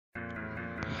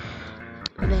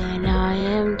When I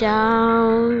am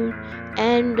down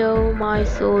and oh my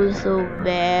soul so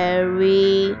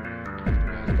weary,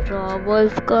 when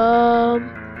troubles come,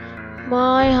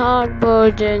 my heart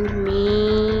burdens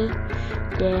me.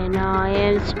 Then I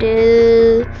am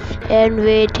still and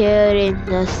wait here in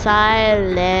the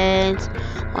silence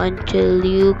until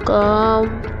you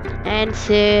come and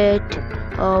sit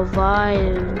a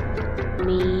while with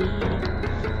me.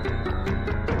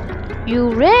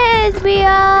 You raise me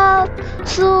up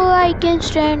so I can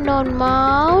stand on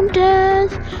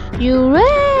mountains. You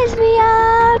raise me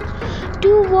up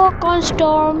to walk on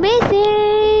stormy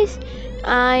seas.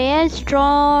 I am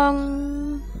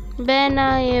strong when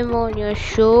I am on your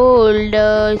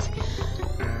shoulders.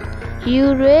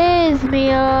 You raise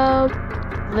me up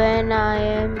when I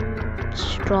am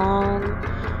strong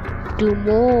to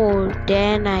more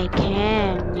than I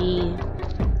can be.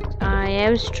 I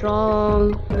am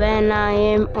strong when I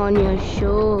am on your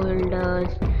shoulders.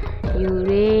 You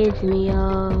raise me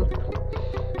up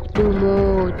to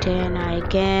more than I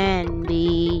can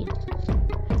be.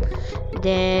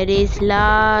 There is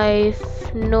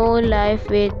life, no life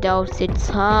without its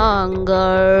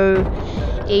hunger.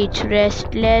 Each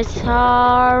restless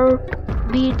heart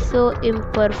beats so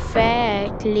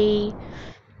imperfectly.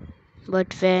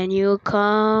 But when you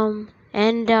come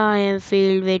and I am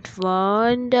filled with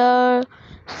wonder,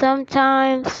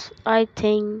 sometimes I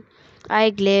think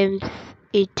I glimpse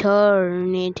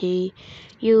eternity.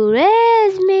 You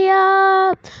raise me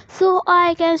up so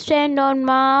I can stand on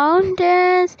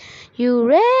mountains. You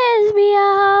raise me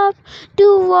up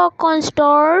to walk on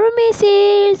stormy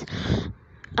seas.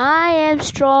 I am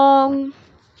strong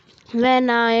when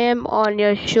I am on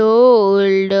your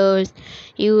shoulders.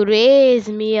 You raise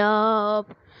me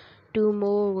up to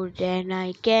more than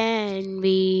I can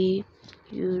be.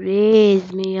 You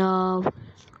raise me up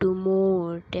to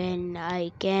more than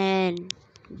I can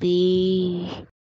be.